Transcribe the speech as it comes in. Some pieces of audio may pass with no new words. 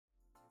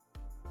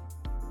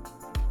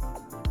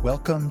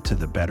Welcome to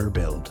The Better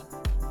Build.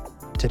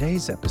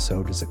 Today's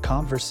episode is a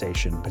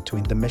conversation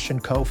between the Mission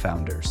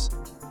co-founders,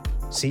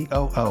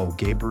 COO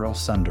Gabriel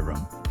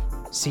Sundaram,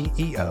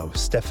 CEO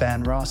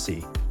Stephane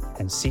Rossi,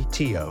 and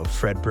CTO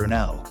Fred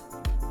Brunel.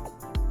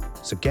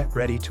 So get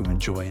ready to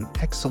enjoy an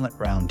excellent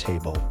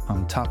roundtable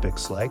on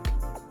topics like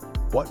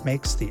what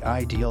makes the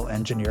ideal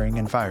engineering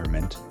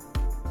environment,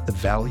 the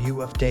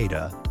value of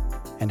data,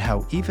 and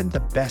how even the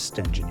best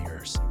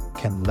engineers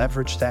can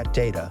leverage that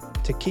data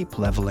to keep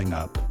leveling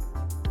up.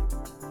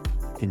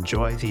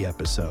 Enjoy the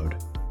episode.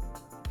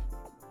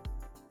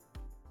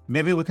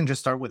 Maybe we can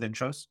just start with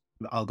intros.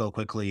 I'll go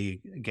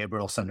quickly.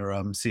 Gabriel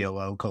Sundaram,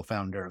 COO,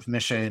 co-founder of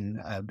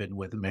Mission. I've been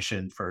with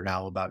Mission for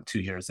now about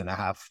 2.5 years.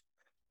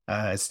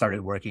 I started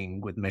working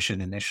with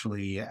Mission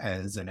initially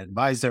as an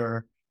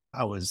advisor.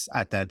 I was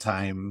at that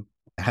time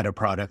head of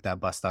product at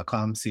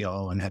bus.com,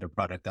 COO and head of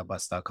product at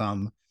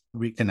bus.com.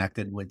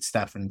 Reconnected with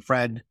Steph and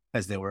Fred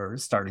as they were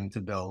starting to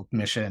build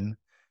Mission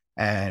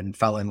and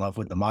fell in love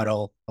with the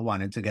model. I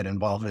wanted to get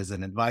involved as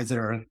an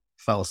advisor,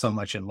 fell so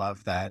much in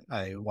love that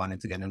I wanted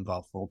to get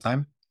involved full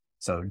time.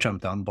 So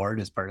jumped on board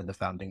as part of the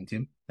founding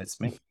team. That's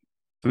me.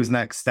 Who's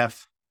next?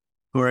 Steph,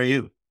 who are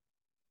you?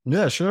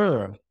 Yeah,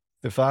 sure.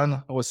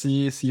 Stephane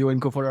Rossi, CEO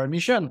and co-founder at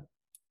Mission.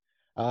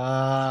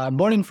 I'm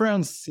born in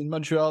France, in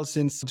Montreal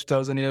since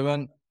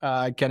 2011.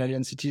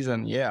 Canadian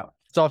citizen, yeah.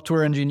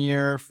 Software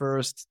engineer,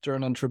 first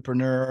turned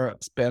entrepreneur,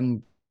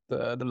 spent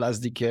the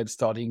last decade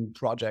starting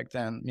project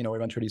and,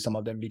 eventually some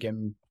of them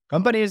became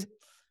companies.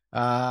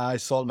 I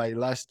sold my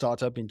last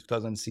startup in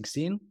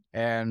 2016.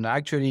 And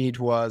actually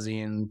it was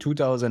in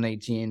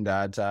 2018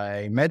 that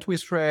I met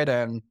with Fred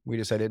and we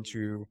decided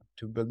to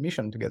build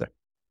Mission together.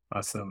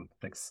 Awesome.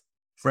 Thanks.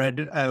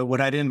 Fred,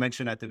 what I didn't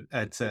mention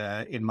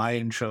in my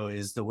intro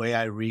is the way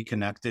I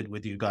reconnected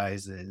with you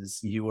guys is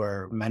you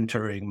were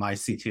mentoring my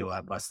CTO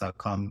at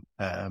bus.com,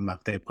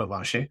 Martin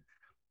Provencher.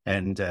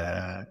 And,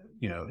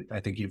 I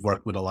think you've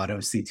worked with a lot of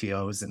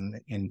CTOs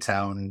in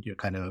town. You're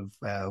kind of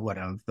one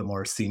of the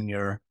more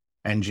senior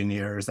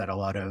engineers that a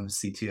lot of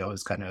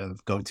CTOs kind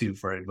of go to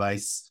for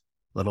advice.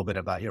 A little bit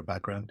about your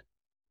background.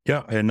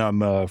 Yeah, and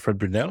I'm Fred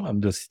Brunel.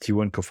 I'm the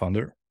CTO and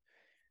co-founder.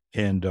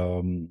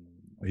 And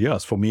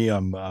yes, for me,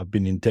 I've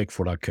been in tech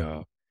for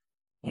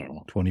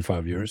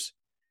 25 years.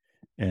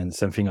 And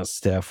same thing as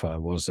Steph, I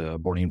was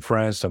born in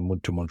France. I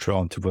moved to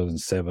Montreal in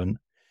 2007.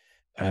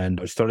 And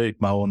I started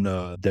my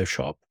own dev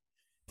shop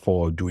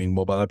for doing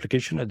mobile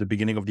application at the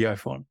beginning of the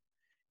iPhone.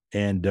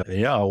 And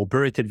I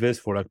operated this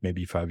for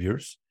maybe 5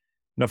 years.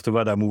 And after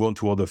that, I moved on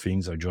to other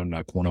things. I joined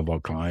one of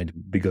our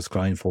biggest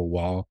client for a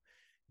while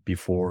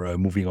before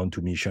moving on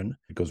to Mission,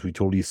 because we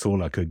totally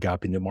saw a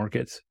gap in the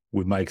market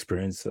with my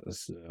experience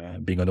as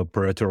being an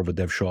operator of a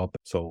dev shop.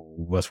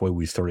 So that's why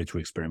we started to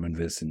experiment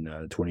this in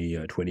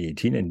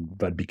 2018, and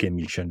that became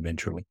Mission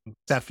eventually.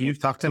 Steph, you've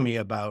talked to me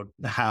about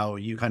how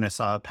you kind of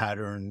saw a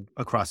pattern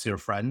across your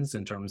friends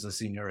in terms of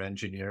senior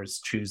engineers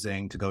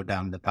choosing to go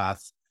down the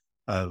path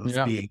of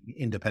being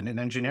independent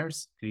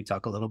engineers. Can you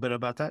talk a little bit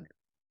about that?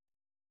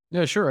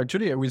 Yeah, sure.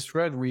 Actually, with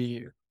Fred,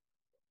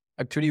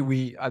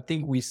 I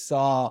think we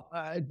saw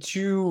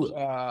two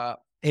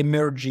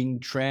emerging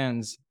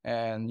trends,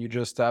 and you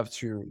just have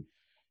to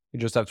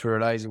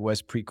realize it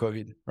was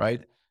pre-COVID,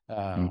 right?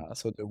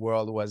 So the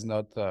world was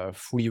not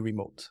fully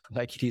remote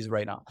like it is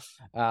right now.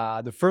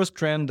 The first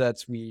trend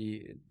that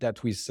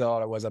we saw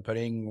that was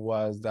happening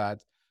was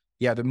that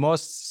the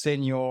most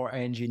senior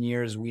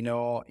engineers we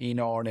know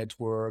in our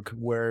network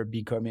were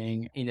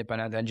becoming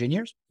independent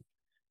engineers.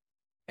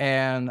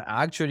 And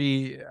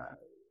actually,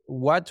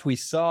 what we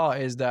saw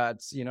is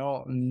that,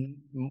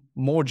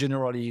 more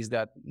generally is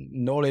that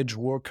knowledge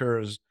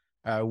workers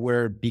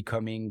were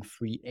becoming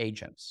free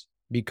agents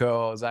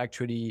because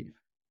actually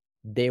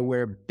they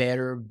were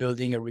better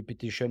building a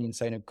reputation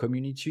inside a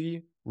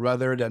community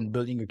rather than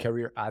building a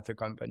career at a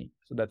company.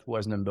 So that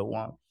was number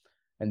one.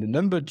 And the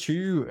number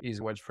two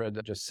is what Fred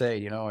just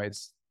said,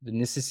 it's the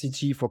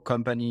necessity for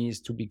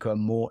companies to become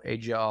more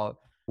agile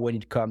when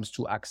it comes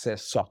to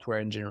access software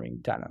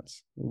engineering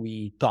talents.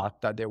 We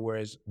thought that there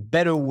was a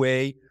better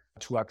way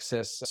to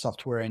access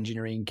software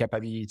engineering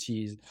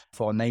capabilities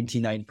for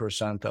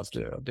 99%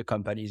 of the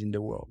companies in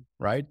the world,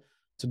 right?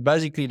 So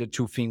basically the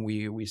two things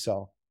we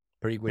saw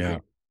pretty quickly.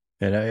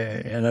 Yeah.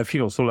 And I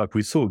feel also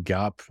we saw a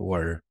gap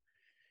where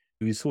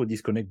we saw a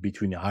disconnect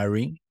between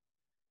hiring,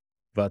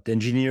 but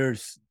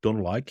engineers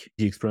don't like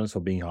the experience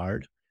of being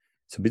hired.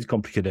 It's a bit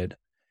complicated.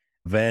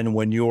 Then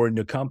when you're in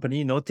a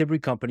company, not every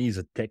company is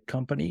a tech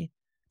company,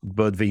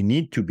 but they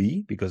need to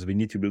be because they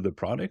need to build a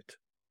product.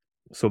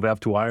 So they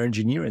have to hire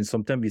engineers. And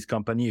sometimes these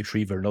companies,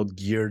 actually, they're not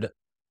geared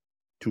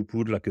to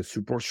put a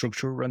support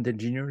structure around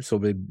engineers. So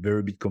they're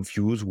a bit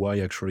confused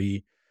why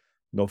actually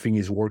nothing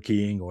is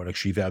working, or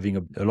actually they're having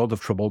a lot of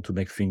trouble to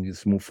make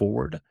things move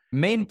forward.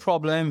 Main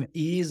problem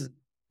is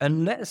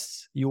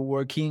unless you're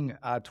working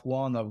at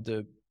one of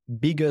the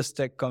biggest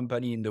tech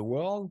company in the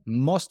world,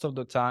 most of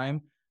the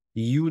time,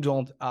 you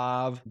don't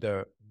have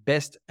the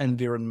best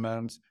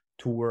environment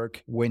to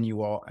work when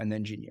you are an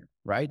engineer,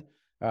 right?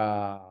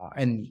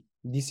 And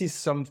this is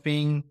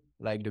something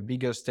like the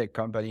biggest tech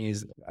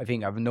companies, I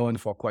think I've known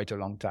for quite a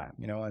long time,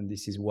 and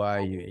this is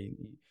why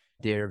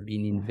they've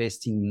been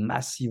investing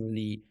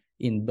massively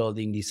in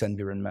building this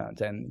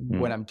environment. And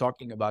when I'm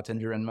talking about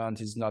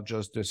environment, it's not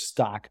just the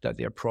stack that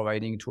they're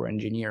providing to our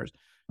engineers,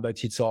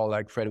 but it's all,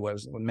 like Fred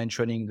was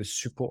mentioning, the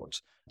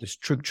support, the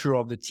structure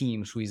of the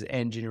teams with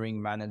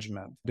engineering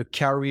management, the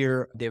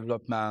career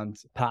development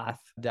path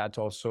that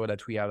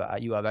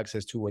you have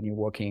access to when you're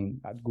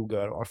working at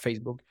Google or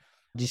Facebook.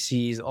 This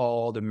is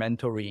all the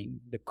mentoring,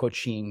 the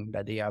coaching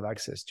that they have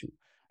access to.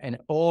 And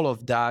all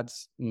of that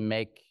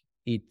make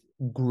it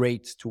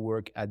great to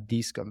work at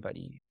this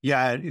company.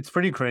 Yeah, it's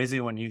pretty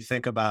crazy when you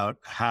think about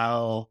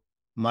how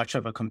much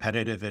of a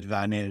competitive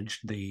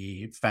advantage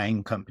the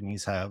FANG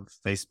companies have: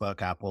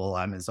 Facebook, Apple,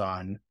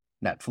 Amazon,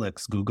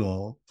 Netflix,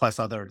 Google, plus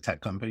other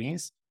tech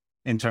companies,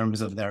 in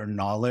terms of their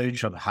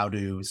knowledge of how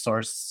to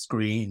source,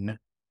 screen,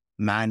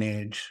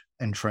 manage,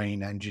 and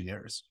train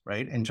engineers,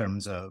 right? In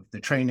terms of the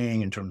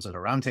training, in terms of the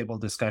roundtable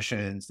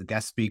discussions, the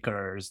guest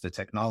speakers, the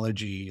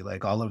technology,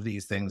 like all of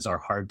these things are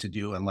hard to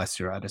do unless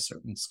you're at a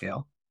certain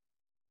scale.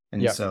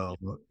 And so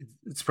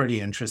it's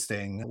pretty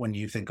interesting when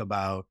you think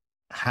about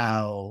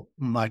how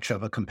much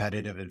of a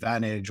competitive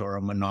advantage or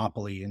a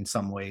monopoly in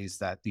some ways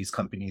that these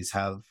companies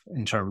have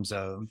in terms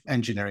of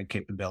engineering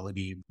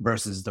capability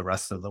versus the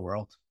rest of the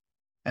world.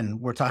 And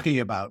we're talking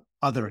about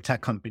other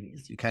tech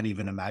companies. You can't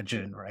even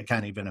imagine, or I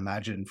can't even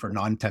imagine, for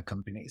non-tech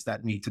companies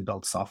that need to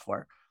build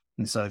software.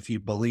 And so if you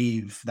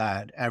believe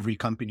that every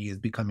company is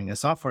becoming a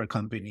software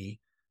company,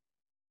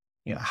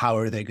 how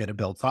are they going to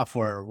build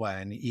software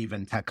when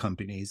even tech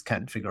companies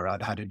can't figure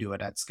out how to do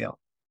it at scale?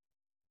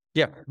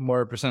 Yeah,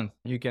 more %.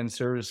 You can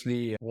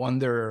seriously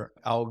wonder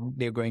how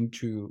they're going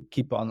to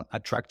keep on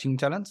attracting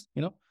talents,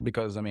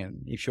 because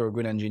if you're a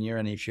good engineer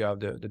and if you have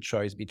the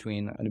choice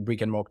between a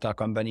brick and mortar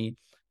company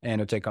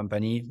and a tech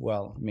company,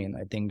 well,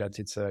 I think that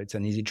it's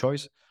an easy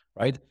choice,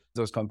 right?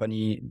 Those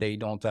companies, they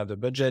don't have the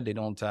budget, they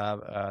don't have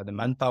the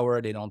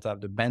manpower, they don't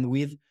have the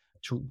bandwidth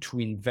to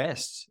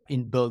invest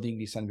in building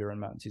this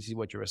environment. This is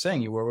what you were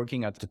saying. You were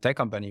working at a tech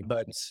company,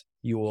 but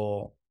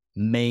your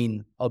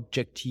main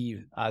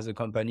objective as a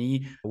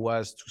company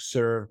was to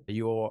serve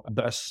your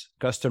best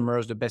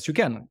customers the best you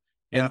can.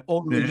 And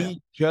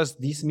already just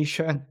this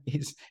mission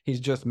is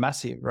just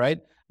massive, right?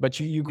 But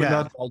you could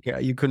not allocate,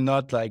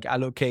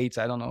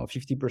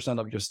 50%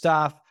 of your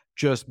staff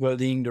just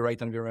building the right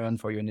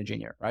environment for your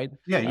engineer, right?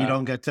 Yeah, you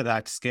don't get to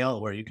that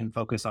scale where you can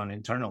focus on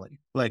internally.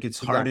 Like, it's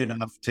hard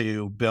enough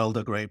to build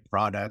a great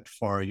product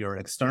for your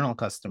external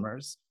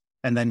customers.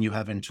 And then you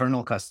have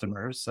internal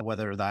customers, so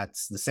whether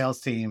that's the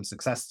sales team,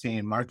 success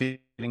team,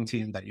 marketing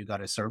team that you got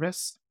to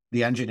service.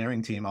 The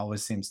engineering team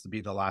always seems to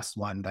be the last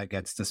one that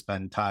gets to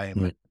spend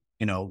time,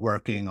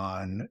 working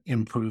on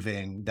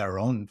improving their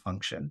own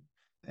function.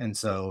 And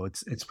so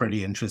it's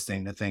pretty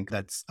interesting to think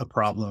that's a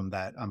problem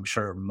that I'm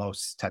sure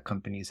most tech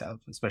companies have,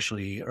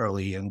 especially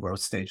early and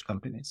growth stage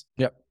companies.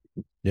 Yeah.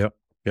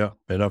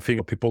 And I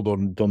think people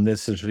don't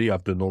necessarily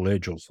have the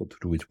knowledge also to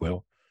do it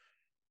well.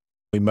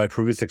 In my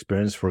previous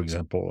experience, for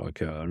example,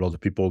 a lot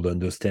of people don't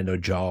understand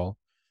Agile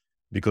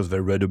because they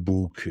read a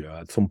book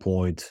at some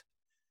point.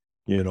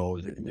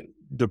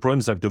 The problem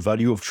is the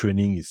value of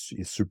training is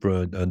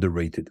super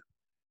underrated,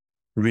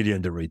 really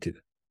underrated.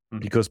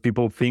 Because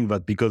people think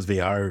that because they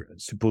are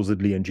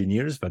supposedly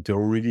engineers, that they're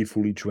already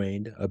fully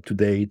trained, up to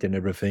date and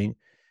everything.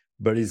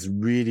 But it's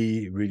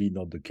really, really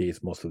not the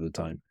case most of the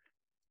time.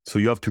 So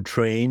you have to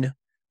train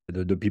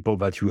the people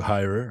that you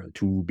hire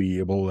to be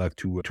able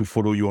to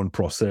follow your own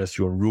process,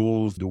 your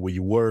rules, the way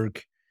you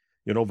work.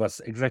 That's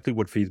exactly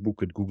what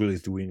Facebook and Google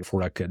is doing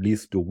for at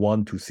least the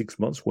 1 to 6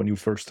 months when you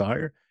first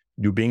hire.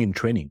 You're being in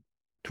training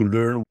to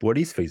learn what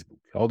is Facebook.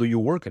 How do you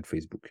work at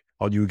Facebook?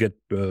 How do you get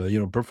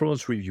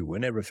performance review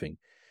and everything?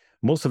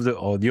 Most of the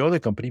other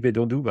company, they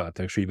don't do that.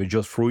 Actually, they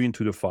just throw you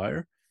into the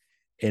fire,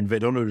 and they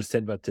don't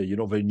understand that they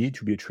need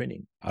to be a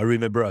training. I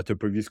remember at a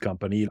previous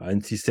company, I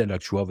insisted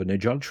to have an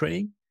agile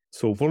training.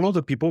 So for a lot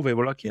of people, they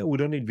were like, "Yeah, we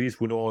don't need this.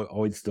 We know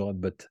how it's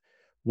done." But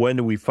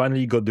when we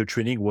finally got the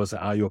training, it was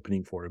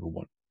eye-opening for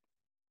everyone.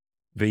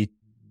 They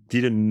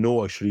didn't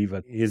know actually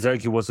that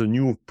it was a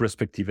new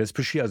perspective,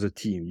 especially as a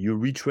team. You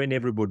retrain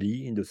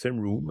everybody in the same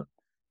room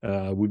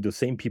with the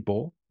same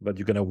people that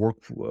you're gonna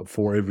work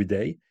for every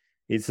day.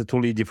 It's a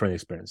totally different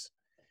experience.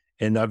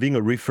 And having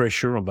a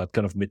refresher on that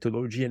kind of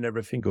methodology and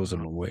everything goes a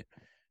long way.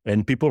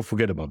 And people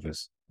forget about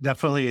this.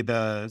 Definitely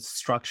the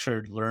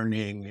structured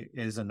learning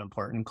is an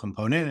important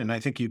component. And I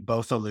think you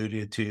both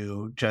alluded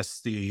to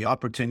just the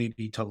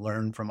opportunity to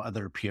learn from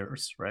other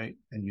peers, right?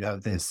 And you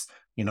have this,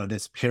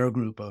 this peer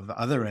group of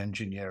other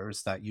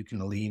engineers that you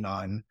can lean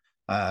on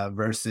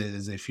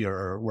versus if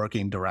you're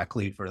working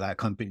directly for that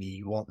company,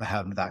 you won't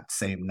have that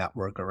same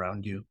network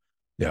around you.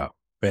 Yeah.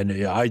 And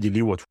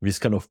ideally, what this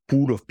kind of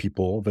pool of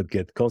people that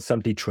get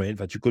constantly trained,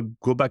 that you could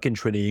go back in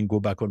training, go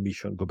back on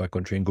mission, go back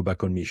on training, go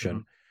back on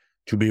mission,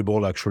 to be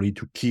able actually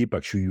to keep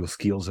your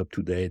skills up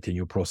to date in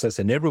your process.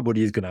 And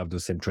everybody is going to have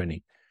the same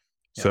training.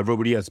 So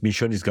everybody has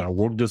mission is going to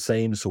work the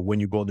same. So when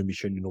you go on the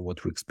mission, you know what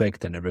to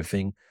expect and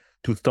everything,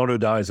 to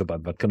standardize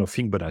about that kind of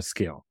thing, but at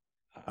scale.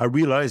 I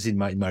realized in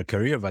my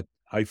career that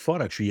I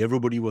thought actually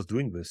everybody was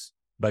doing this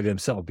by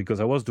themselves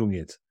because I was doing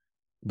it.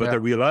 But I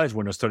realized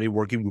when I started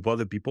working with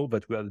other people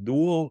that we had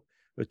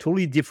a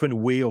totally different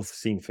way of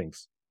seeing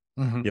things.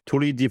 Mm-hmm. Yeah,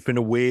 totally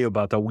different way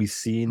about how we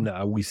seeing,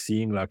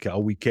 like how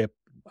we kept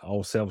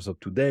ourselves up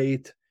to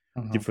date,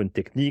 Mm-hmm. different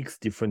techniques,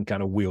 different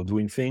kind of way of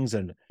doing things.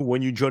 And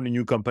when you join a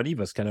new company,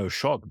 that's kind of a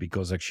shock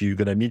because actually you're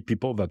going to meet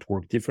people that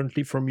work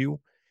differently from you.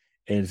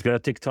 And it's going to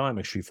take time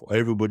actually for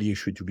everybody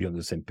actually to be on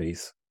the same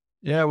pace.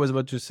 Yeah, I was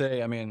about to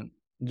say, I mean,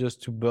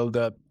 just to build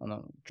up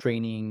on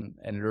training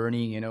and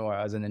learning,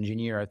 as an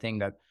engineer, I think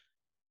that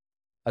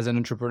as an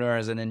entrepreneur,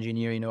 as an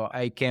engineer,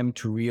 I came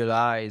to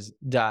realize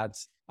that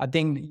I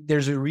think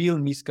there's a real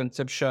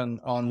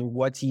misconception on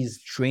what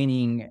is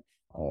training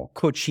or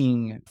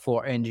coaching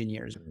for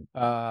engineers,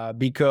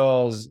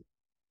 because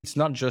it's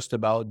not just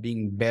about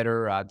being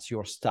better at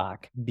your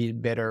stack, be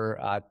better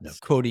at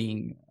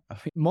coding.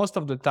 Most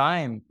of the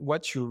time,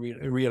 what you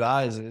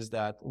realize is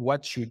that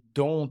what you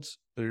don't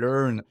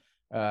learn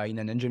in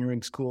an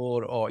engineering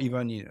school or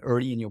even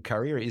early in your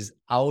career is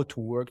how to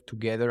work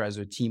together as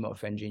a team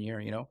of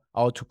engineers,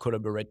 how to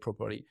collaborate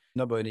properly.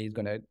 Nobody is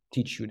going to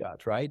teach you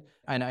that, right?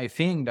 And I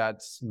think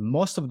that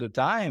most of the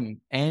time,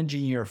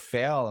 engineers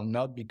fail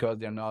not because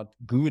they're not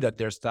good at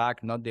their stack,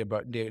 but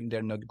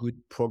they're not good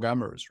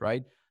programmers,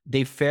 right?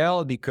 They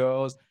fail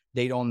because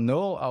they don't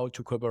know how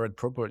to collaborate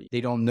properly.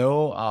 They don't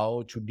know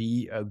how to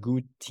be a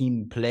good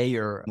team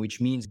player,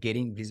 which means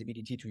getting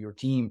visibility to your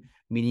team,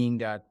 meaning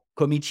that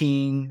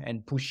committing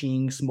and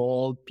pushing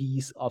small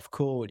piece of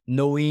code,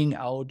 knowing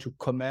how to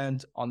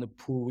comment on a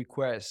pull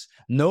request,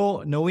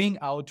 knowing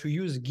how to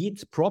use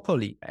Git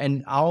properly,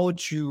 and how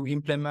to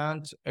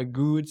implement a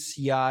good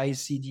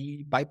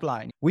CI/CD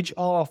pipeline, which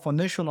are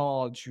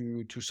foundational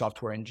to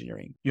software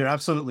engineering. You're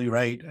absolutely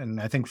right. And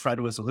I think Fred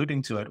was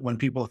alluding to it. When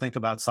people think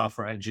about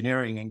software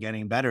engineering and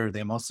getting better,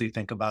 they mostly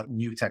think about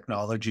new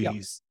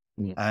technologies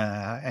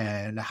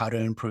and how to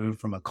improve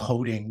from a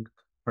coding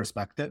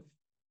perspective.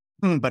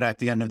 But at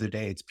the end of the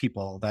day, it's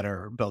people that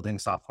are building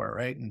software,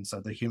 right? And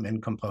so the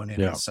human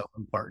component is so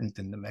important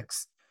in the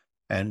mix.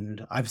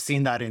 And I've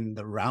seen that in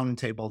the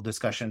roundtable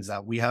discussions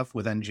that we have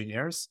with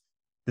engineers.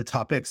 The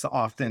topics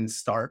often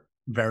start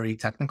very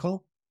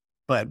technical,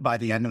 but by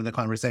the end of the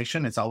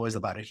conversation, it's always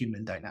about a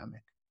human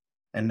dynamic.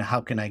 And how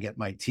can I get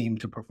my team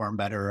to perform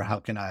better? How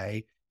can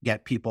I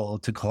get people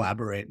to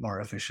collaborate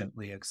more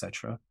efficiently, et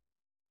cetera?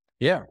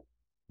 Yeah.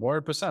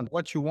 100%.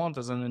 What you want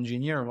as an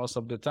engineer most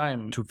of the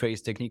time to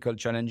face technical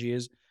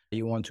challenges,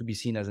 you want to be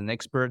seen as an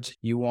expert.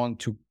 You want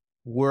to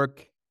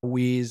work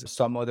with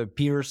some other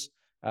peers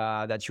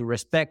that you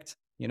respect,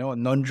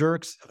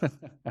 non-jerks.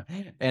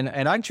 and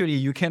actually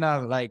you can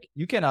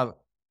have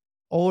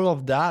all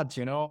of that,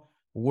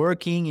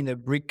 working in a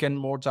brick and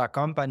mortar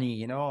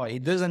company.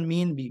 It doesn't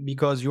mean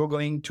because you're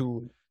going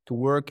to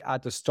work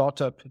at a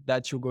startup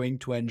that you're going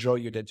to enjoy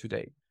your day to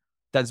day.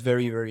 That's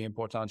very, very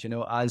important.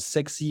 As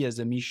sexy as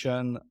a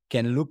mission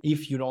can look,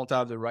 if you don't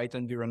have the right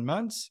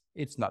environment,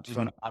 it's not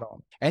fun at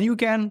all. And you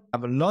can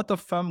have a lot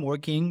of fun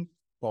working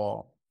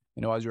for,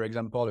 as your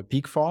example, a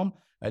pig farm,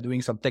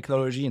 doing some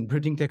technology and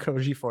building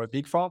technology for a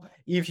pig farm.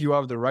 If you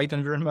have the right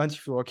environment,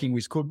 if you're working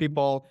with cool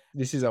people,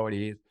 this is how it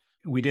is.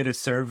 We did a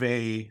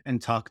survey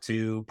and talked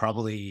to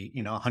probably,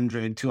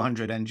 100,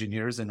 200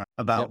 engineers and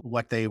about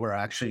what they were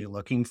actually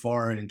looking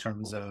for in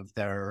terms of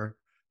their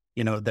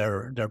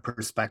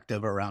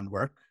perspective around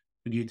work.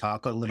 Could you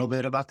talk a little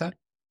bit about that?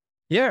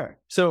 Yeah.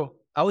 So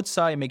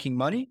outside making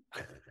money,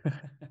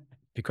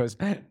 because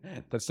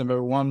that's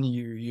number one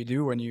you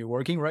do when you're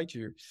working, right?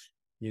 You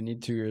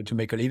need to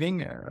make a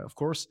living, of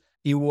course.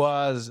 It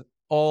was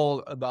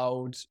all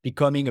about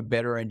becoming a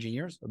better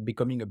engineer,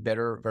 becoming a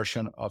better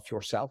version of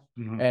yourself.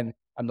 And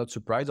I'm not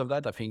surprised of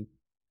that. I think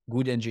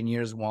good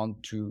engineers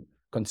want to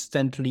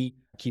constantly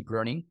keep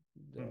learning.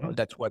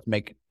 That's what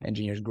makes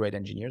engineers great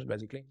engineers,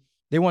 basically.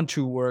 They want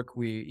to work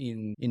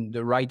in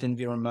the right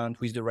environment,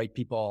 with the right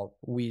people,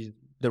 with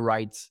the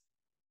right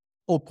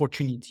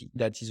opportunity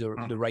that is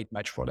the right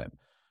match for them.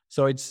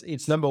 So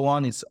it's number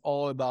one, it's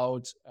all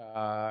about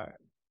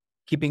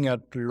keeping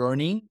up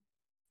learning.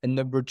 And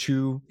number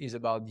two is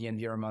about the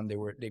environment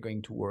they're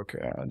going to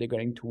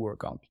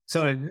work on.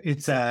 So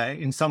it's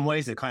in some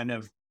ways it kind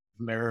of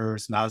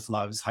mirrors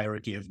Maslow's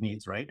hierarchy of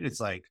needs, right?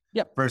 It's like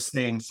first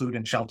thing, food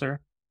and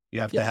shelter. You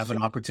have to have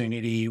an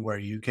opportunity where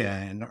you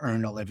can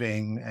earn a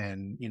living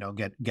and,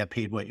 get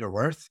paid what you're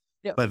worth.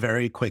 But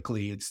very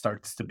quickly it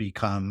starts to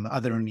become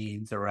other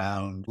needs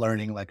around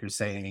learning, like you're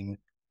saying,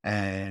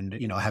 and,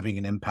 having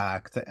an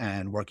impact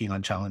and working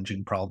on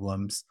challenging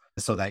problems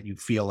so that you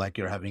feel like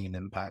you're having an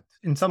impact.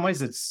 In some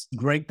ways, it's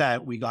great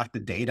that we got the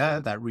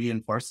data that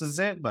reinforces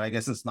it, but I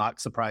guess it's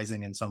not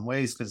surprising in some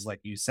ways because,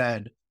 like you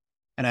said,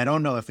 and I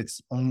don't know if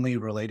it's only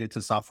related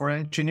to software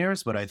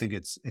engineers, but I think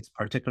it's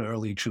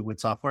particularly true with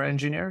software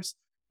engineers.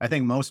 I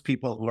think most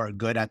people who are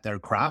good at their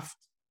craft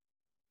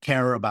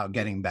care about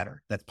getting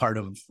better. That's part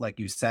of, like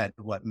you said,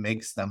 what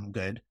makes them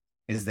good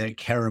is they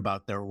care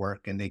about their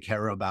work and they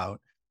care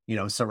about,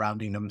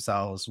 surrounding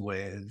themselves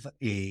with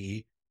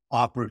a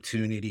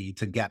opportunity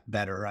to get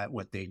better at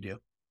what they do.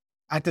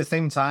 At the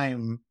same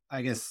time,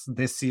 I guess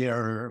this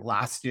year,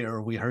 last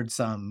year, we heard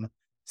some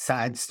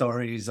sad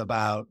stories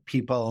about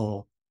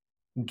people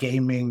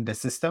gaming the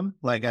system,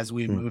 like as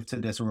we move to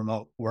this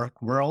remote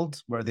work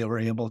world where they were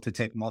able to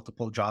take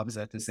multiple jobs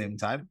at the same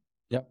time.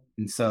 Yep.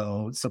 And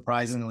so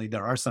surprisingly,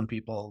 there are some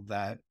people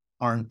that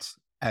aren't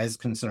as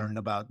concerned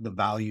about the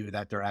value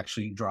that they're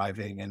actually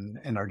driving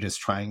and are just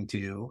trying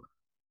to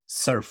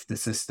surf the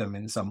system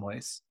in some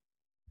ways.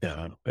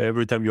 Yeah.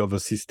 Every time you have a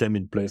system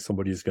in place,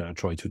 somebody's going to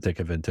try to take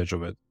advantage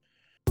of it.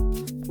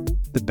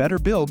 The Better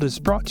Build is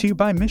brought to you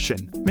by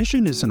Mission.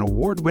 Mission is an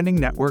award-winning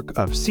network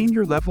of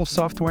senior-level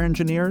software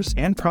engineers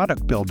and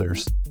product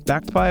builders,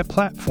 backed by a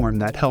platform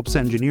that helps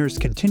engineers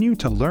continue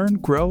to learn,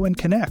 grow, and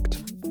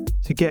connect.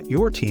 To get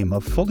your team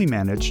of fully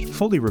managed,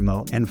 fully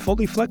remote, and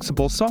fully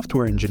flexible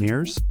software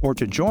engineers, or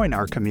to join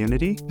our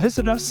community,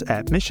 visit us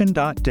at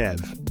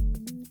mission.dev.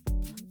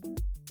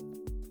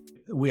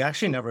 We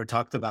actually never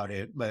talked about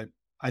it, but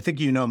I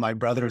think, my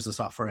brother is a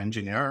software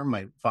engineer.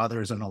 My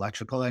father is an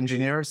electrical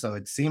engineer. So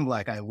it seemed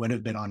like I would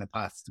have been on a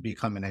path to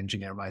become an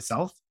engineer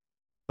myself.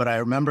 But I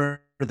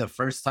remember the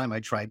first time I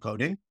tried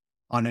coding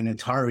on an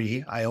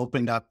Atari, I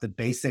opened up the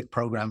basic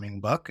programming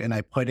book and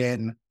I put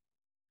in,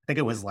 I think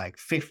it was like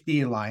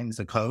 50 lines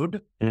of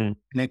code, and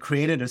it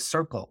created a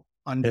circle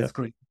on the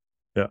screen.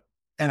 Yeah.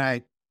 And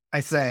I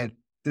said,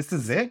 this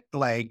is it?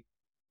 Like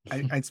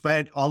I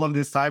spent all of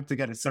this time to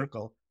get a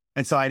circle.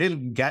 And so I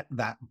didn't get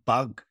that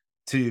bug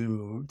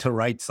to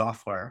write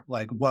software.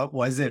 Like, what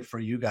was it for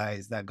you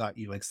guys that got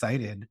you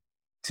excited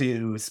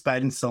to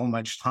spend so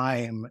much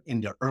time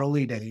in the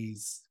early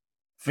days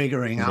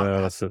figuring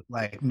out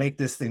like make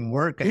this thing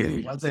work? And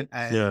it wasn't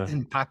as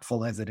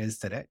impactful as it is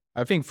today.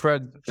 I think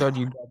Fred,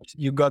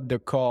 you got the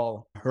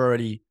call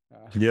early.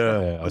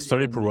 I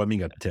started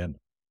programming at 10.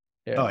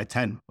 Yeah. Oh, at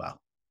 10. Wow.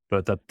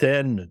 But at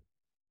 10,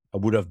 I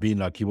would have been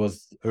like, it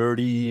was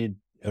early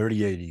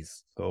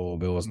 80s. So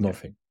there was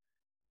nothing.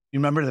 You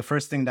remember the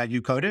first thing that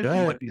you coded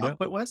and what the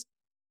output was?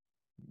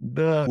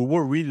 We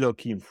were really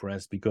lucky in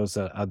France because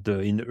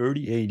in the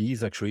early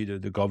 80s, actually,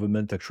 the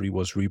government actually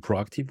was really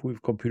proactive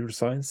with computer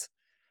science.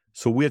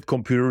 So we had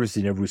computers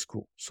in every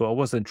school. So I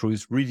was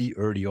introduced really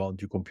early on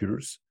to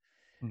computers.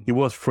 It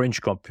was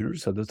French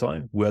computers at the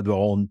time. We had our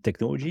own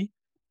technology,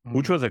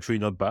 which was actually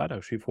not bad,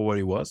 actually, for what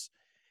it was.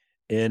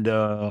 And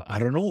I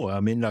don't know, I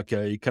mean, like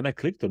it kind of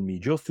clicked on me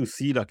just to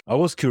see, like, I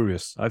was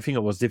curious. I think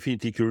I was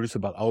definitely curious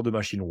about how the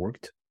machine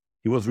worked.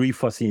 It was really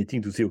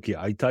fascinating to say, okay,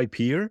 I type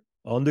here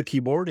on the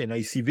keyboard and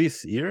I see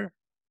this here.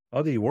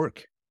 How do it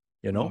work?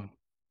 So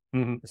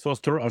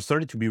I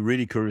started to be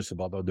really curious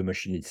about the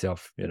machine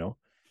itself, And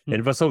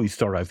that's how we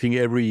started. I think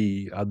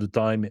at the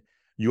time,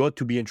 you ought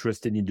to be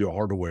interested in the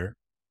hardware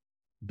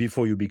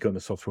before you become a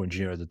software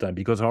engineer at the time,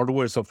 because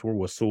hardware and software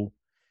was so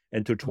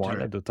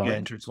intertwined at the time. Yeah,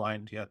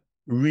 intertwined, yeah.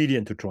 Really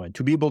intertwined.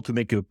 To be able to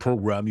make a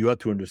program, you had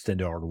to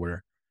understand the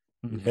hardware.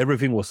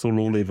 Everything was so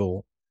low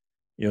level.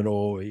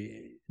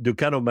 The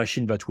kind of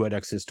machine that we had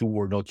access to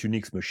were not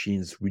Unix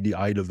machines, really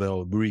high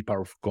level, very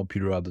powerful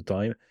computer at the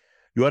time.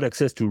 You had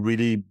access to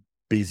really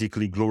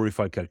basically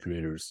glorified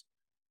calculators.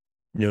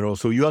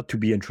 So you had to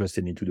be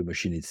interested into the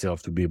machine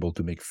itself to be able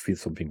to make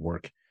something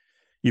work.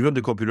 Even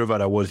the computer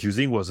that I was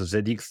using was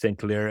a ZX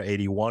Sinclair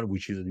 81,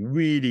 which is a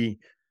really,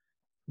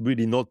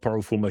 really not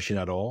powerful machine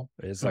at all.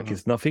 It's like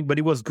it's nothing, but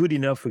it was good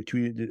enough to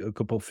do a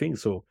couple of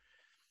things. So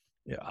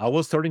I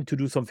was starting to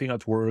do something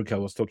at work. I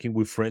was talking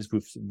with friends who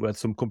had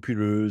some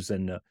computers,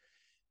 and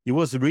it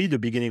was really the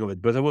beginning of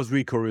it. But I was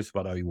really curious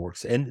about how it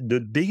works. And the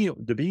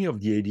beginning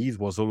of the 80s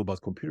was all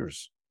about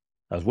computers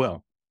as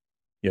well.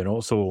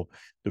 So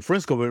the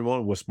French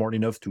government was smart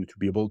enough to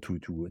be able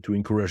to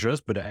encourage us.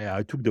 But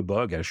I took the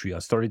bug, actually. I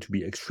started to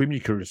be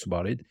extremely curious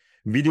about it.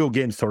 Video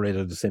games started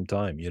at the same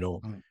time,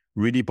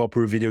 Really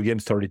popular video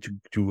games started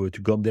to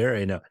come there.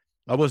 And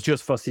I was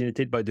just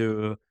fascinated by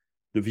the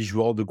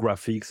visual, the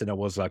graphics, and I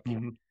was like,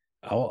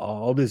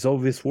 how does all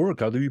this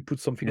work? How do you put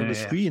something on the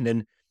screen?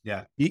 And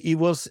it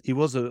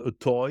was a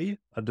toy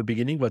at the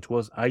beginning that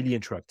was highly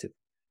interactive.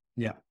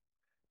 Yeah,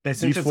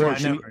 that's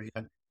interesting.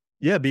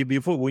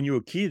 Before, when you're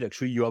a kid,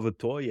 actually, you have a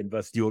toy, and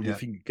that's the only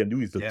thing you can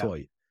do is the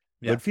toy.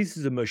 Yeah. But this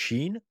is a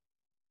machine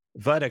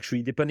that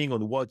actually, depending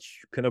on what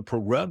kind of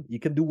program, you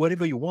can do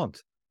whatever you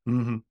want.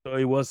 So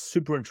it was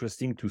super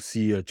interesting to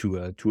see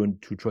to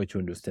try to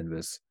understand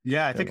this.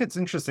 Yeah, I think it's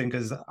interesting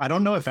because I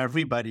don't know if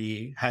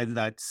everybody had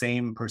that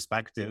same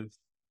perspective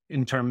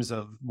in terms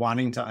of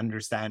wanting to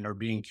understand or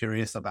being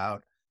curious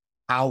about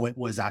how it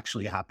was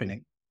actually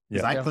happening.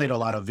 Because I played a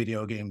lot of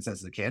video games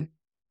as a kid,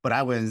 but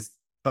I was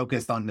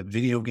focused on the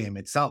video game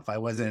itself. I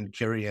wasn't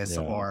curious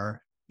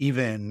or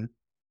even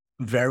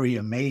very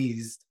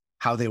amazed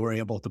how they were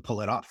able to pull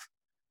it off.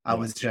 I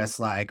was just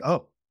like,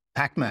 oh,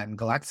 Pac-Man,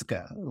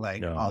 Galactica,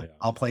 like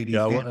I'll play these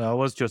games. I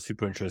was just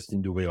super interested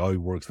in the way how it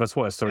works. That's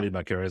why I started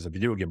my career as a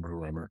video game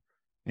programmer.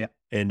 Yeah.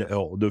 And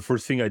the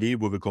first thing I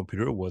did with a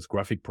computer was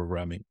graphic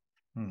programming.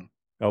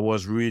 I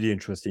was really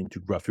interested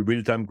into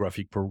real-time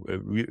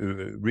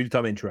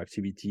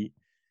interactivity.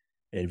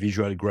 and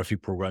visual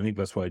graphic programming.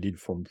 That's what I did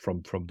from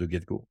the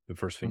get-go. The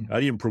first thing, I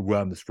didn't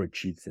program the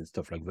spreadsheets and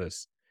stuff like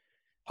this.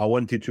 I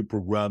wanted to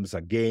program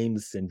the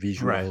games and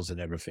visuals and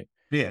everything.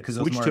 Yeah, because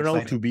which turned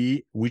out to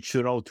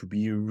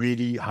be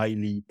really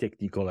highly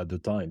technical at the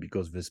time,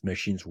 because these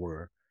machines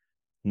were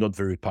not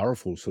very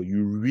powerful. So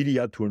you really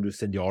had to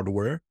understand the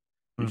hardware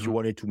if you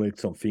wanted to make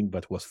something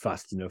that was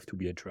fast enough to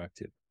be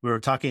interactive. We were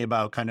talking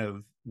about kind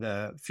of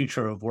the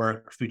future of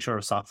work, future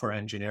of software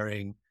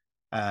engineering.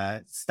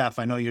 Steph,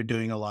 I know you're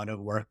doing a lot of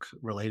work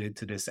related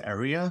to this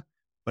area,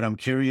 but I'm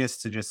curious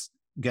to just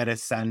get a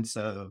sense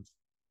of,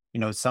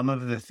 some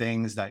of the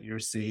things that you're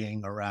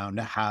seeing around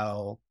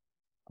how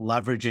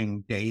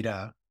leveraging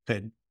data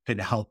could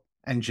help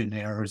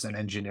engineers and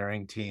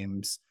engineering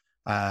teams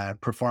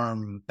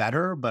perform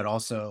better, but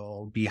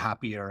also be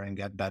happier and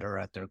get better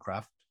at their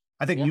craft.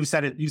 I think you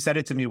said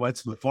it to me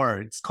once before.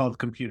 It's called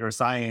computer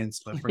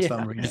science, but for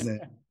some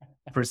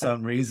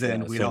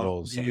reason, we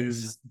don't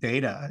use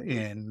data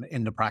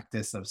in the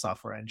practice of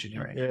software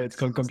engineering. Yeah, it's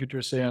called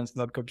computer science,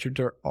 not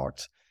computer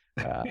art.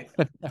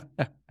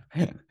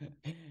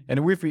 And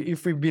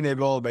if we've been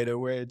able, by the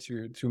way,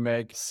 to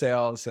make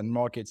sales and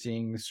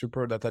marketing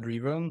super data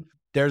driven,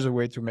 there's a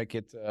way to make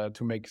it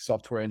to make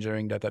software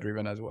engineering data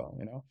driven as well.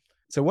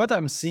 So what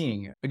I'm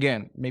seeing,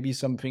 again, maybe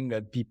something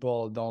that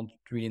people don't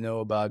really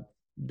know about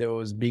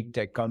those big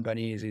tech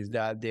companies, is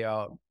that they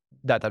are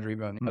data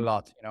driven a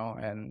lot,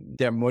 and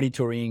they're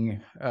monitoring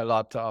a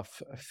lot of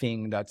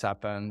things that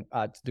happen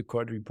at the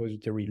code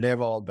repository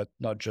level, but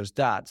not just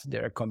that.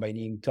 They're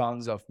combining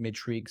tons of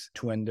metrics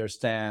to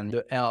understand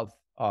the health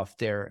of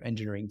their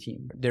engineering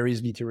team. There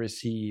is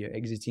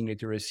existing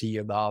literacy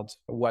about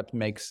what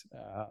makes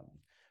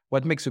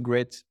a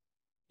great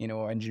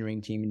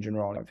engineering team in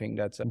general. I think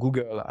that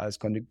Google has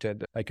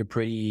conducted like a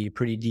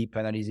pretty deep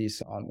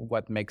analysis on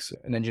what makes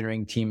an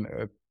engineering team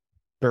a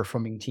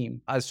performing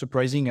team. As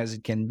surprising as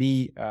it can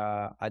be,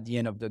 at the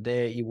end of the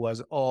day, it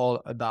was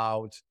all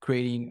about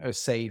creating a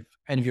safe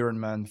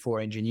environment for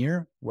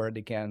engineers where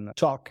they can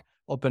talk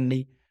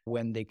openly,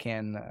 when they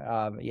can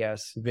have,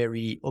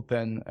 very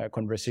open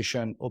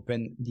conversation,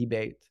 open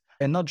debate,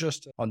 and not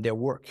just on their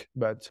work,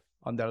 but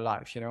on their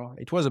life.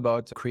 It was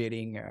about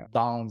creating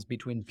bonds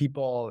between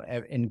people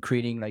and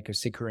creating like a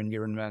secure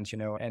environment,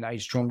 and I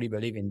strongly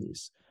believe in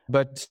this.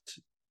 But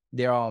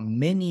there are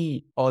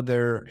many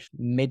other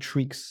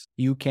metrics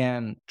you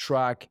can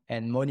track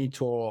and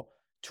monitor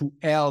to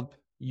help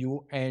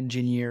your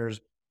engineers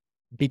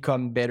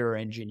become better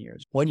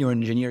engineers. When you're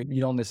an engineer,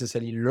 you don't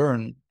necessarily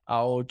learn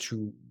how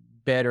to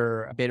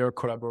better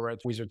collaborate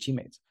with your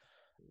teammates.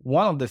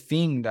 One of the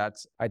things that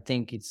I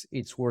think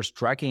it's worth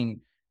tracking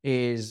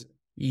is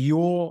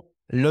your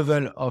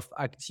level of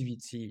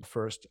activity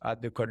first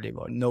at the code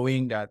level,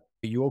 knowing that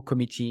you're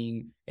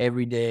committing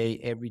every day,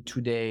 every 2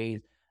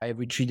 days,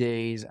 every 3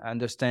 days,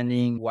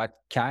 understanding what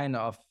kind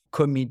of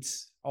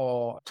commits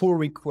or pull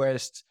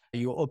requests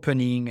you're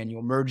opening and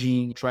you're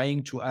merging,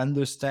 trying to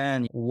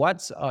understand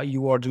what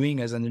you are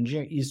doing as an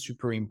engineer is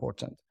super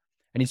important.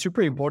 And it's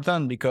super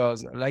important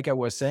because, like I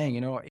was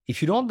saying,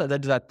 if you don't do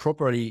that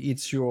properly,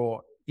 it's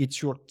your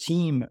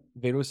team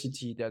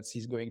velocity that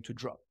is going to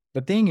drop.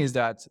 The thing is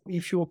that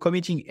if you're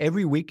committing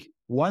every week,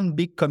 one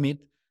big commit,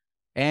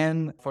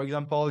 and for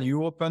example,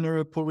 you open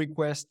a pull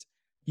request,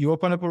 you're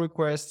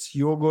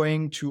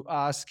going to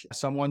ask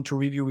someone to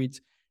review it.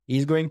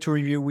 He's going to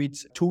review it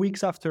 2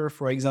 weeks after,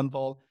 for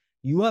example.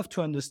 You have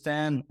to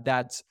understand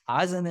that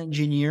as an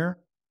engineer,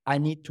 I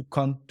need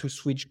to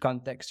switch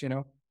context.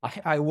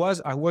 I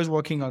was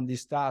working on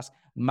this task.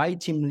 My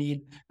team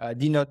lead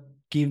did not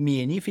give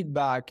me any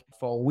feedback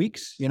for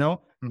weeks.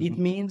 It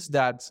means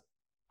that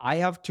I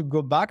have to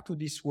go back to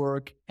this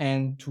work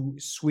and to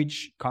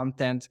switch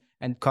content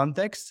and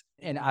context.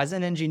 And as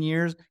an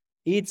engineer,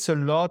 it's a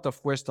lot of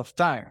waste of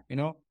time,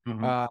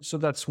 so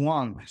that's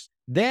one.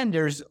 Then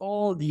there's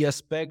all the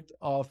aspect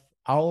of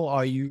how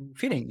are you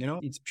feeling?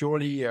 It's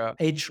purely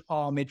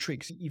HR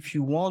metrics. If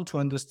you want to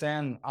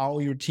understand how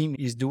your team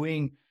is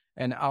doing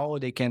and how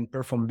they can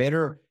perform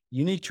better,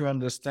 you need to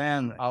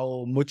understand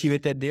how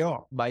motivated they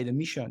are by the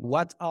mission.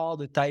 What are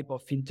the type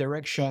of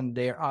interaction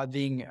they're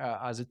having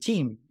as a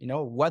team?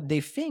 What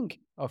they think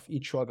of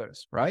each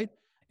other's, right?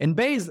 And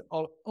based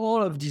on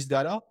all of this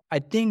data, I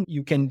think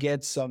you can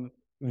get some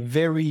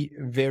very,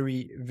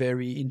 very,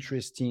 very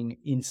interesting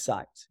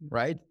insights,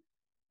 right?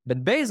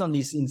 But based on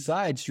these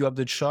insights, you have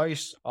the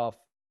choice of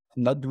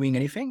not doing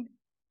anything,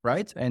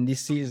 right? And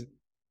this is,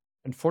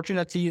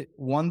 unfortunately,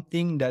 one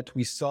thing that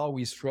we saw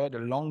with Fred a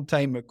long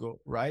time ago,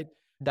 right?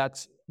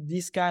 That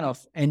this kind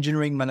of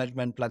engineering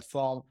management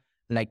platform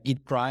like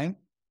Git Prime,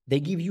 they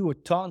give you a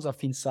tons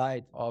of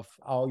insight of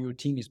how your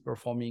team is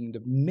performing.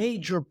 The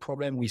major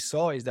problem we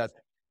saw is that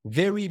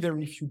very,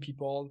 very few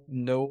people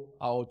know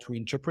how to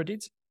interpret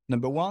it,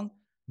 number one.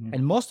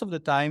 And most of the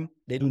time,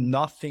 they do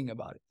nothing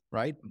about it,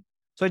 right?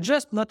 So it's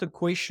just not a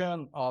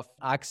question of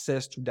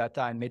access to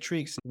data and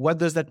metrics. What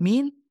does that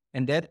mean?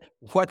 And then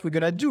what we're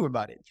going to do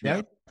about it,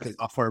 right? Because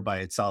software by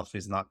itself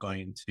is not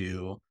going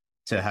to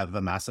have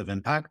a massive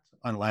impact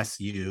unless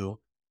you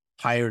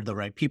hired the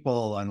right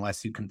people,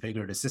 unless you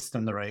configure the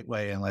system the right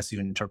way, unless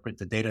you interpret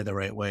the data the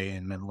right way,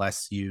 and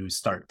unless you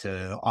start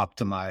to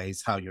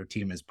optimize how your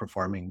team is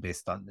performing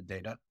based on the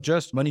data.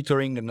 Just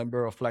monitoring the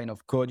number of line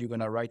of code you're going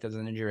to write as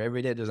an engineer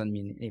every day doesn't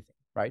mean anything,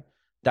 right?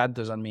 That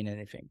doesn't mean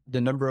anything.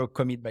 The number of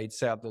commit by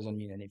itself doesn't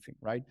mean anything,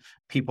 right?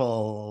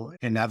 People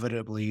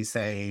inevitably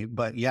say,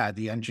 but yeah,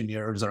 the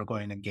engineers are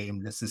going to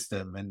game the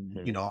system and,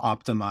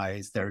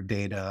 optimize their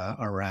data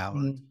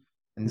around.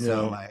 And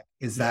so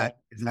is that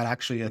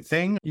actually a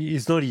thing?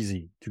 It's not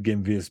easy to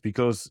game this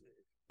because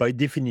by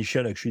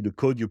definition, actually, the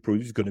code you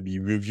produce is going to be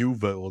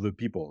reviewed by other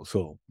people.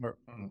 So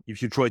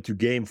if you try to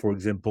game, for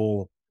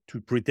example,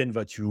 to pretend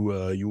that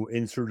you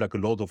insert like a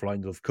lot of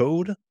lines of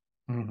code,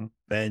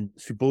 and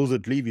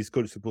supposedly this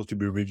code is supposed to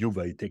be reviewed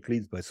by tech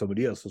leads, by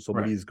somebody else. So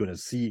somebody is going to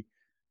see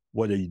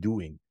what are you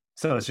doing.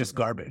 So it's just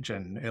garbage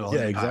and it'll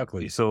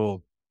exactly.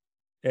 So,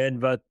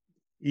 and that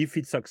if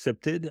it's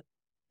accepted,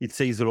 it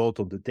says a lot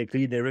on the tech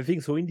lead and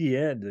everything. So in the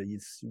end,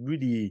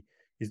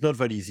 it's not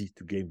that easy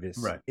to game this.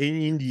 Right.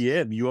 In the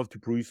end, you have to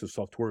produce a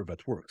software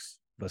that works.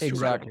 That's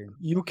exactly.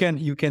 You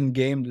can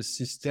game the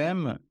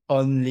system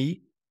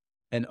only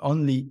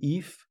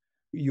if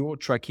you're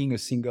tracking a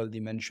single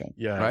dimension.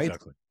 Yeah, right?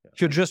 Exactly. Yeah.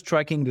 If you're just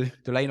tracking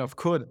the line of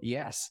code,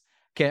 yes.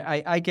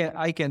 I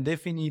can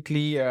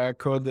definitely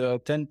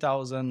code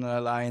 10,000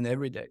 line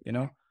every day,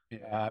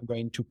 I'm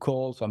going to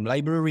call some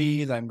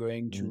libraries. I'm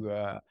going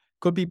to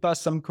copy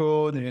paste some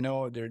code,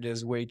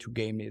 there's way to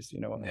game this,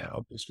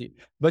 obviously.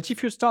 But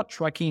if you start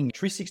tracking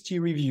 360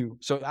 review,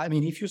 so I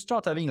mean, if you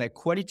start having like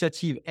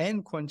qualitative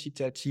and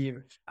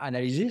quantitative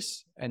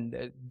analysis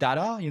and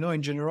data,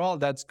 in general,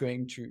 that's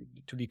going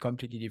to be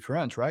completely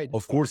different, right?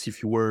 Of course,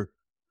 if you were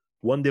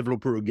one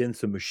developer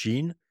against a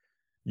machine,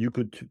 you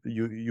could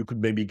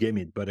maybe game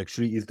it, but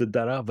actually it's the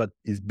data that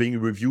is being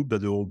reviewed by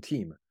the whole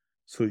team.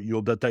 So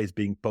your data is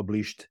being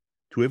published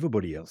to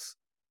everybody else,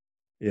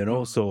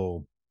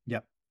 so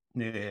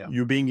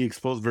you're being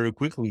exposed very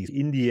quickly.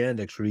 In the end,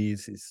 actually,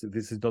 this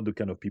is not the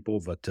kind of people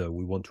that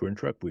we want to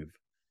interact with.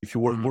 If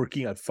you were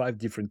working at 5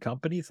 different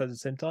companies at the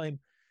same time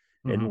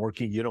and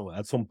working,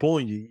 at some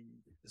point,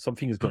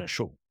 something is going to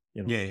show.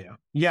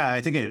 Yeah,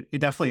 I think it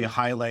definitely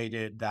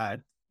highlighted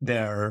that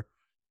there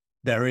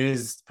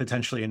is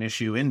potentially an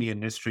issue in the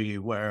industry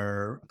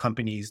where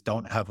companies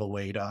don't have a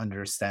way to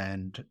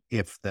understand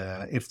if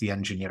the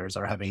engineers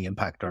are having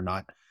impact or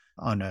not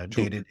on a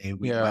day-to-day,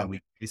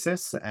 week-by-week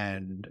basis,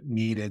 and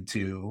needed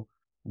to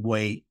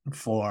wait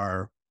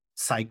for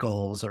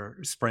cycles or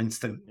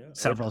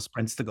several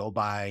sprints to go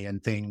by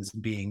and things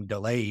being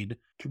delayed.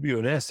 To be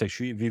honest,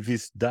 actually,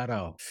 this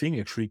data thing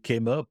actually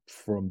came up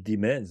from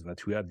demands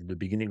that we had in the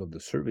beginning of the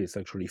service.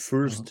 Actually,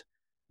 first,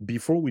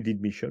 before we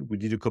did mission, we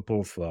did a couple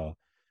of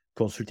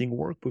consulting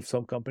work with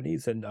some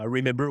companies. And I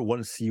remember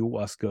one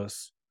CEO asked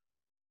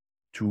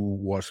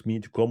me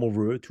to come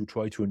over to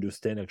try to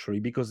understand actually,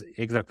 because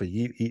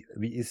exactly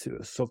his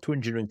software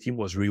engineering team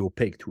was really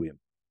opaque to him.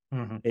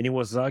 And he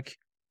was like,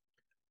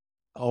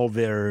 are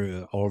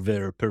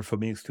their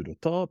performance to the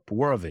top?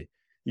 Where are they?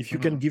 If you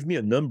can give me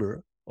a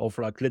number of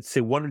like, let's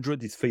say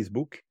 100 is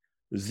Facebook,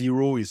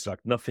 0 is like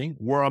nothing.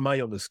 Where am I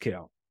on the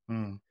scale?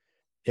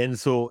 And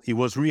so it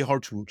was really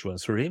hard to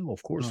answer him.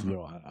 Of course,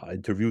 I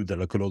interviewed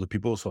like a lot of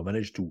people, so I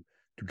managed to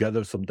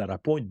gather some data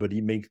point, but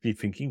it makes me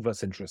thinking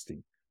that's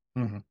interesting.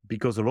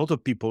 Because a lot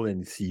of people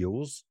and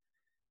CEOs,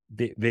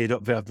 they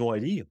have no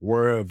idea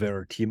where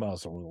their team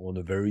is on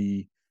a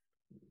very,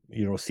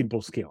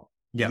 simple scale.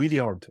 Yeah. Really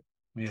hard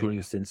to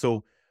understand.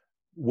 So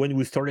when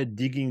we started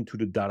digging into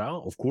the data,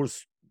 of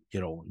course,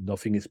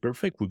 nothing is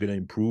perfect. We're going to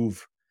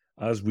improve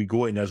as we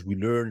go and as we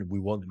learn.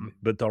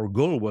 But our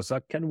goal was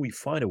that can we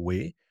find a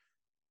way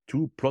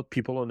to plot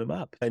people on the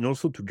map and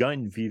also to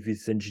guide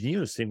these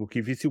engineers saying,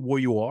 okay, this is where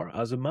you are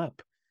as a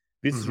map.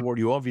 This is where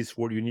you are. This is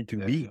where you need to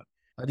be.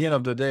 At the end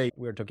of the day,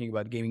 we're talking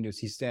about gaming the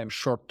system,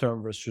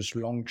 short-term versus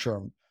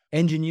long-term.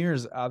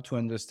 Engineers have to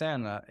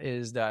understand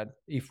is that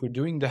if we're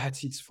doing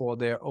that, it's for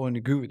their own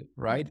good,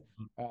 right?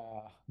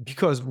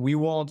 Because we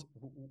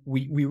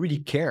really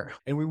care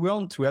and we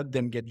want to help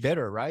them get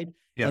better, right?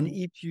 Yeah. And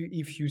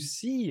if you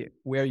see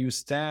where you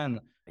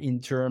stand in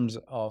terms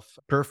of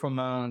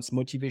performance,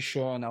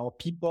 motivation, our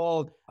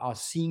people are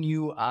seeing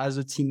you as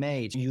a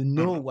teammate,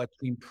 what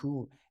to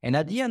improve. And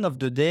at the end of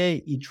the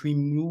day, it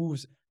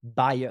removes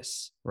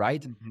bias,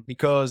 right?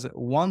 Because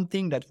one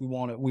thing that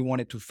we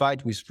wanted to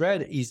fight with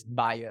Fred is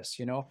bias.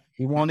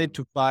 We wanted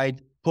to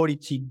fight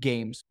politic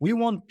games. We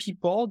want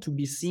people to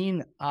be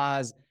seen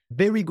as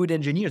very good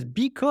engineers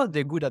because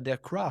they're good at their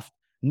craft,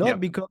 not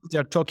because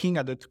they're talking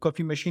at the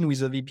coffee machine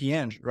with a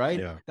VPN,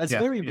 right? That's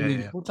very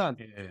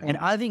important. And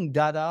having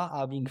data,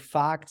 having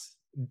facts,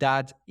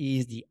 that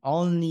is the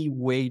only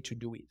way to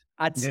do it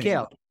at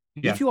scale.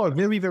 If you are a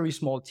very, very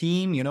small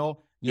team,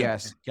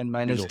 yes, you can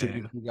manage to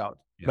figure out.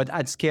 But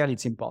at scale,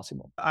 it's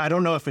impossible. I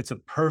don't know if it's a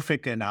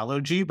perfect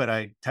analogy, but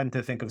I tend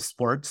to think of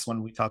sports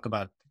when we talk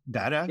about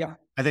data. Yeah.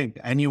 I think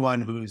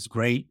anyone who's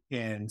great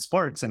in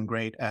sports and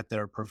great at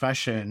their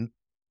profession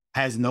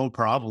has no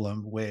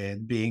problem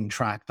with being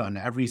tracked on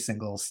every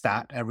single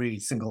stat, every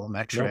single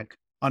metric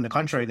On the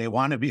contrary, they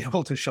want to be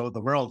able to show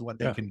the world what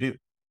they can do.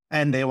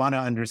 And they want to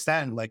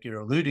understand, like you're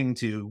alluding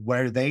to,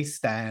 where they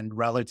stand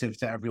relative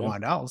to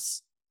everyone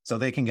else so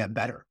they can get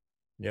better.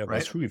 Yeah,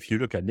 that's true. If you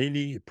look at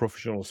any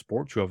professional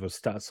sport, you have a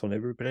stats on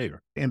every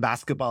player. In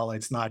basketball,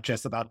 it's not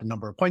just about the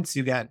number of points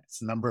you get. It's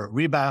the number of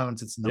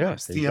rebounds. It's the number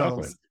of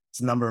steals. It's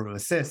the number of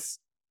assists.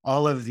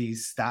 All of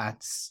these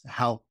stats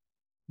help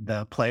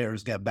the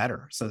players get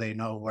better so they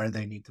know where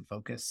they need to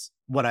focus.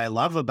 What I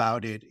love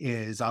about it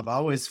is I've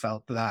always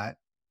felt that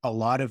a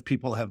lot of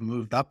people have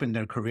moved up in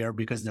their career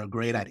because they're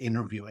great at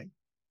interviewing.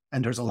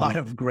 And there's a lot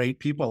of great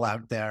people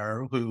out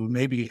there who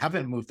maybe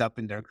haven't moved up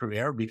in their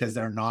career because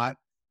they're not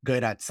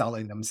good at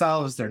selling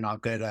themselves. They're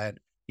not good at,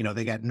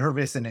 they get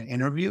nervous in an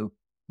interview,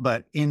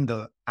 but in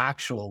the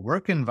actual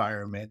work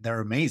environment,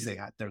 they're amazing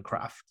at their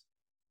craft.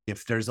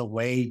 If there's a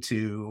way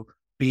to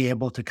be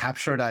able to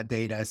capture that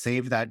data,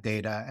 save that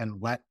data,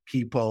 and let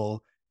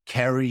people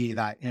carry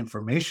that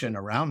information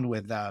around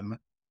with them,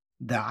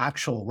 the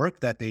actual work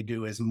that they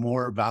do is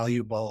more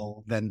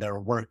valuable than their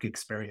work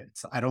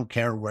experience. I don't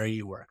care where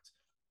you worked.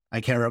 I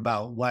care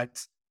about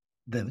what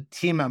the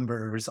team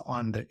members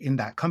in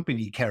that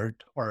company cared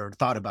or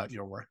thought about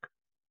your work.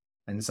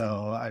 And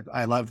so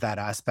I love that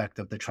aspect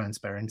of the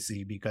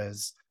transparency,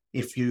 because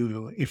if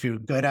you're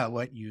good at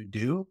what you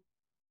do,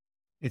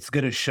 it's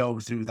going to show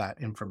through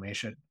that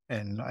information.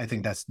 And I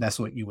think that's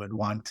what you would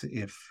want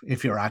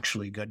if you're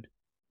actually good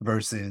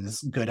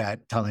versus good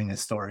at telling a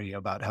story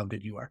about how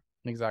good you are.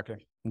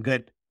 Exactly.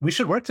 Good. We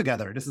should work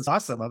together. This is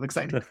awesome. I'm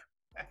excited.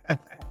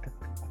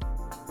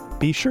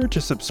 Be sure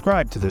to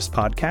subscribe to this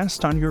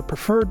podcast on your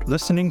preferred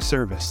listening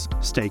service.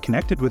 Stay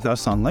connected with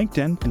us on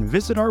LinkedIn and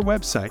visit our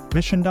website,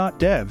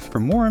 mission.dev, for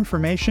more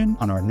information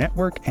on our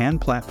network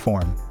and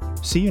platform.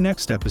 See you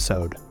next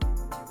episode.